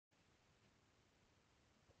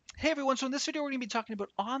Hey everyone, so in this video we're going to be talking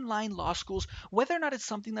about online law schools, whether or not it's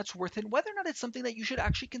something that's worth it, whether or not it's something that you should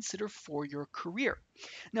actually consider for your career.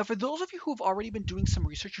 Now, for those of you who have already been doing some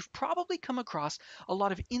research, you've probably come across a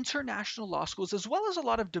lot of international law schools as well as a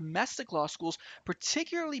lot of domestic law schools,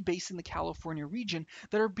 particularly based in the California region,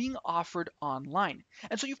 that are being offered online.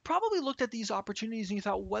 And so you've probably looked at these opportunities and you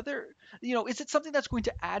thought is it something that's going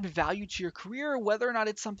to add value to your career, or whether or not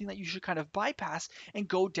it's something that you should kind of bypass and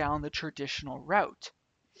go down the traditional route.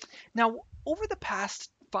 Now, over the past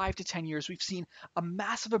 5 to 10 years, we've seen a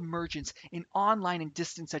massive emergence in online and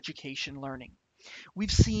distance education learning.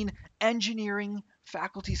 We've seen engineering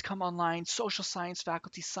faculties come online, social science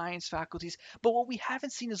faculties, but what we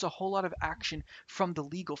haven't seen is a whole lot of action from the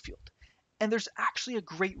legal field. And there's actually a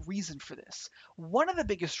great reason for this. One of the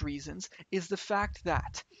biggest reasons is the fact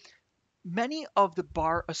that many of the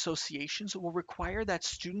bar associations will require that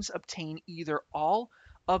students obtain either all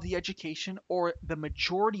of the education or the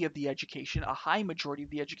majority of the education, a high majority of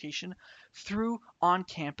the education, through on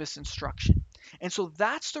campus instruction. And so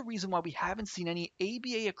that's the reason why we haven't seen any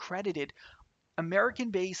ABA accredited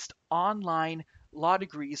American based online law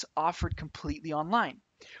degrees offered completely online.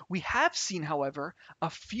 We have seen, however,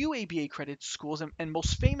 a few ABA accredited schools, and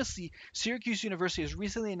most famously, Syracuse University has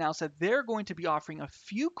recently announced that they're going to be offering a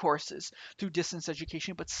few courses through distance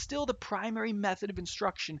education, but still the primary method of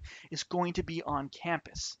instruction is going to be on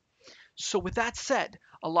campus. So, with that said,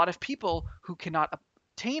 a lot of people who cannot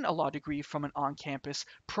obtain a law degree from an on campus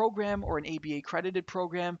program or an ABA accredited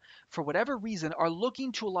program, for whatever reason, are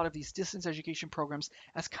looking to a lot of these distance education programs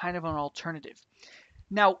as kind of an alternative.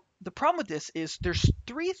 Now, the problem with this is there's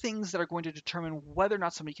three things that are going to determine whether or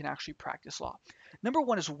not somebody can actually practice law. Number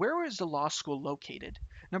one is, where is the law school located?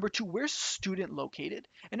 Number two, where's the student located?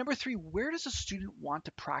 And number three, where does a student want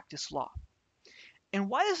to practice law? And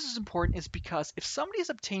why this is important is because if somebody is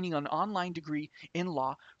obtaining an online degree in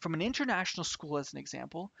law from an international school, as an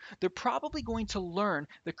example, they're probably going to learn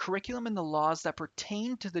the curriculum and the laws that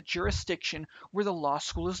pertain to the jurisdiction where the law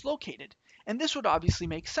school is located. And this would obviously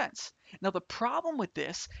make sense. Now, the problem with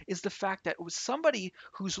this is the fact that with somebody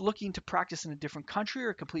who's looking to practice in a different country or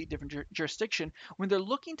a completely different jurisdiction, when they're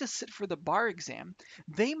looking to sit for the bar exam,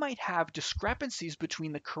 they might have discrepancies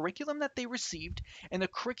between the curriculum that they received and the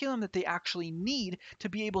curriculum that they actually need to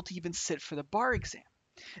be able to even sit for the bar exam.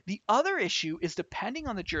 The other issue is, depending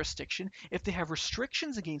on the jurisdiction, if they have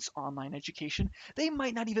restrictions against online education, they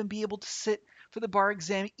might not even be able to sit for the bar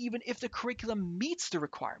exam even if the curriculum meets the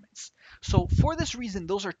requirements. So for this reason,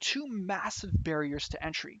 those are two massive barriers to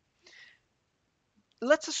entry.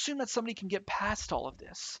 Let's assume that somebody can get past all of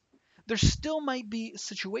this. There still might be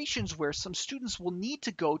situations where some students will need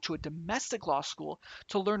to go to a domestic law school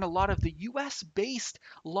to learn a lot of the US based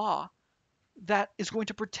law that is going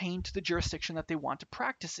to pertain to the jurisdiction that they want to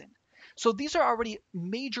practice in. So these are already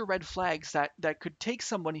major red flags that could take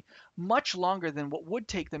somebody much longer than what would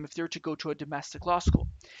take them if they were to go to a domestic law school.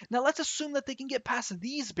 Now let's assume that they can get past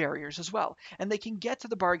these barriers as well, and they can get to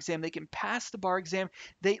the bar exam, they can pass the bar exam,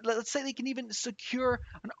 let's say they can even secure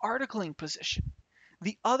an articling position.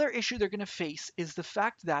 The other issue they're going to face is the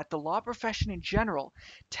fact that the law profession in general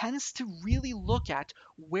tends to really look at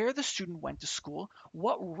where the student went to school,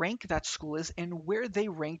 what rank that school is, and where they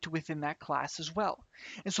ranked within that class as well.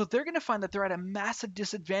 And so they're going to find that they're at a massive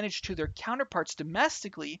disadvantage to their counterparts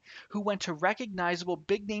domestically who went to recognizable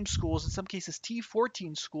big name schools, in some cases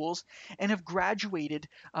T14 schools, and have graduated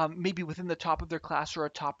maybe within the top of their class or a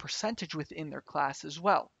top percentage within their class as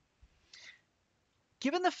well.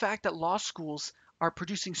 Given the fact that law schools are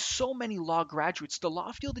producing so many law graduates, the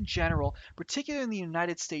law field in general, particularly in the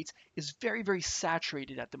United States, is very, very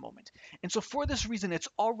saturated at the moment. And so for this reason, it's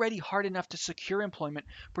already hard enough to secure employment,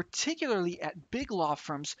 particularly at big law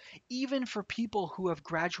firms, even for people who have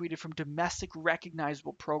graduated from domestic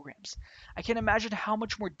recognizable programs. I can imagine how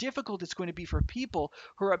much more difficult it's going to be for people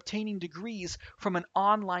who are obtaining degrees from an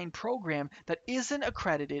online program that isn't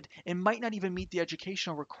accredited and might not even meet the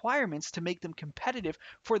educational requirements to make them competitive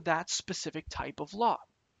for that specific type of law.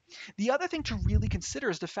 The other thing to really consider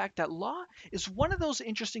is the fact that law is one of those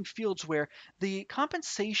interesting fields where the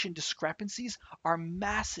compensation discrepancies are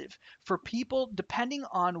massive for people depending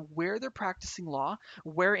on where they're practicing law,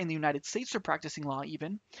 where in the United States they're practicing law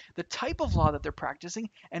even, the type of law that they're practicing,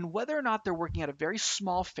 and whether or not they're working at a very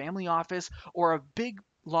small family office or a big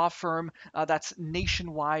law firm that's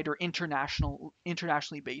nationwide or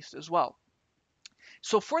internationally based as well.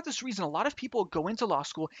 So for this reason, a lot of people go into law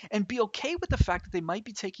school and be okay with the fact that they might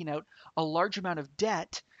be taking out a large amount of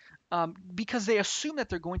debt because they assume that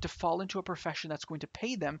they're going to fall into a profession that's going to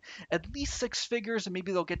pay them at least six figures, and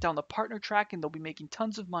maybe they'll get down the partner track and they'll be making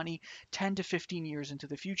tons of money 10 to 15 years into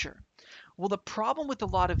the future. Well, the problem with a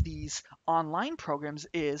lot of these online programs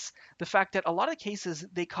is the fact that a lot of cases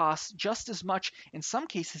they cost just as much, in some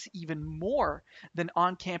cases even more than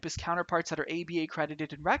on-campus counterparts that are ABA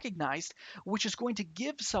accredited and recognized, which is going to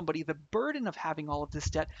give somebody the burden of having all of this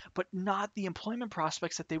debt, but not the employment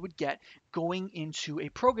prospects that they would get going into a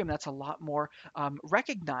program that's a lot more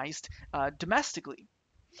recognized domestically.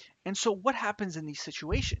 And so, what happens in these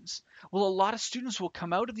situations? Well, a lot of students will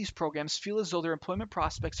come out of these programs, feel as though their employment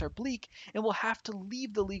prospects are bleak, and will have to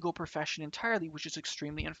leave the legal profession entirely, which is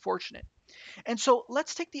extremely unfortunate. And so,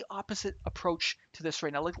 let's take the opposite approach to this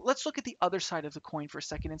right now. Like, let's look at the other side of the coin for a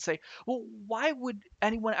second and say, well, why would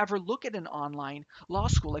anyone ever look at an online law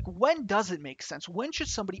school? Like, when does it make sense? When should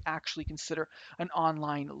somebody actually consider an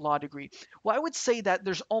online law degree? Well, I would say that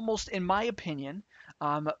there's almost, in my opinion,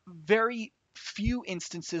 very few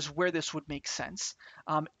instances where this would make sense,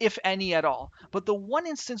 if any at all. But the one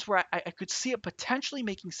instance where I could see it potentially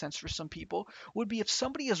making sense for some people would be if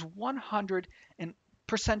somebody is 100%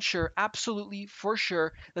 sure, absolutely for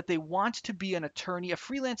sure, that they want to be an attorney, a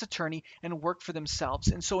freelance attorney, and work for themselves.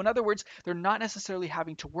 And so, in other words, they're not necessarily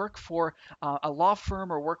having to work for a law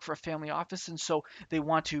firm or work for a family office. And so, they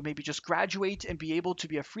want to maybe just graduate and be able to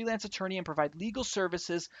be a freelance attorney and provide legal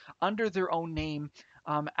services under their own name,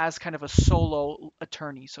 as kind of a solo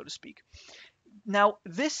attorney, so to speak. Now,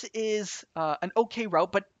 this is an okay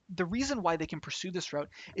route, but the reason why they can pursue this route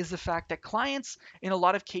is the fact that clients, in a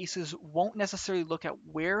lot of cases, won't necessarily look at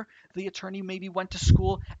where the attorney maybe went to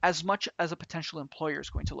school as much as a potential employer is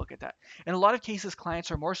going to look at that. In a lot of cases,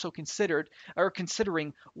 clients are more so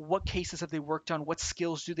considering what cases have they worked on, what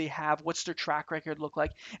skills do they have, what's their track record look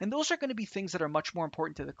like, and those are going to be things that are much more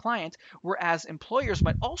important to the client. Whereas employers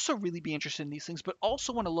might also really be interested in these things, but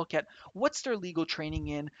also want to look at what's their legal training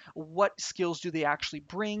in, what skills do they actually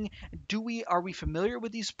bring, are we familiar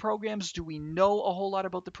with these programs, do we know a whole lot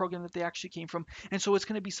about the program that they actually came from, and so it's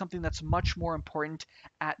going to be something that's much more important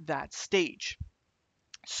at that stage.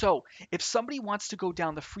 So if somebody wants to go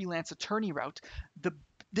down the freelance attorney route, the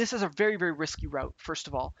this is a very, very risky route, first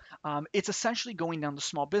of all. It's essentially going down the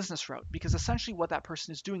small business route, because essentially what that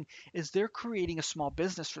person is doing is they're creating a small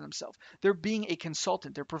business for themselves. They're being a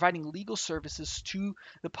consultant. They're providing legal services to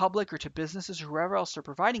the public or to businesses or whoever else they're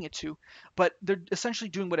providing it to, but they're essentially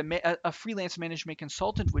doing what a freelance management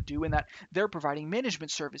consultant would do, in that they're providing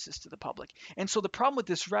management services to the public. And so the problem with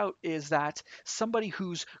this route is that somebody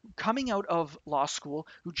who's coming out of law school,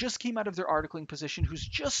 who just came out of their articling position, who's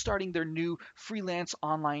just starting their new freelance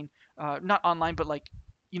online, not online, but like,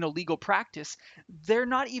 legal practice, they're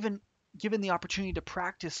not even given the opportunity to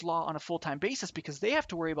practice law on a full-time basis, because they have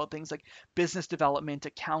to worry about things like business development,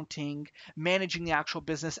 accounting, managing the actual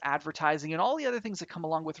business, advertising, and all the other things that come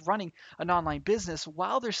along with running an online business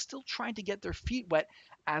while they're still trying to get their feet wet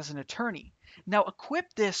as an attorney. Now,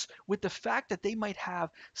 equip this with the fact that they might have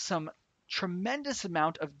some tremendous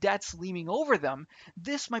amount of debts leaning over them.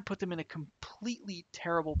 This might put them in a completely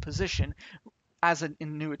terrible position as a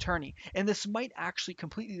new attorney. And this might actually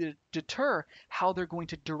completely deter how they're going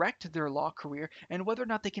to direct their law career and whether or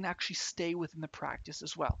not they can actually stay within the practice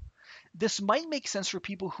as well. This might make sense for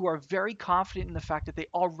people who are very confident in the fact that they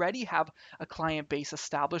already have a client base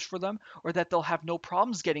established for them, or that they'll have no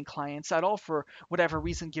problems getting clients at all for whatever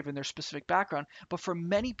reason given their specific background. But for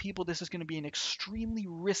many people, this is going to be an extremely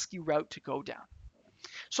risky route to go down.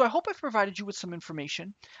 So I hope I've provided you with some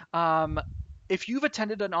information. If you've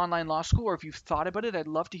attended an online law school, or if you've thought about it, I'd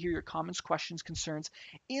love to hear your comments, questions, concerns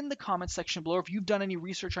in the comments section below. If you've done any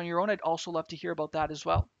research on your own, I'd also love to hear about that as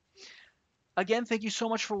well. Again, thank you so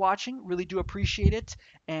much for watching. Really do appreciate it.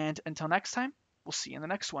 And until next time, we'll see you in the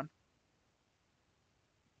next one.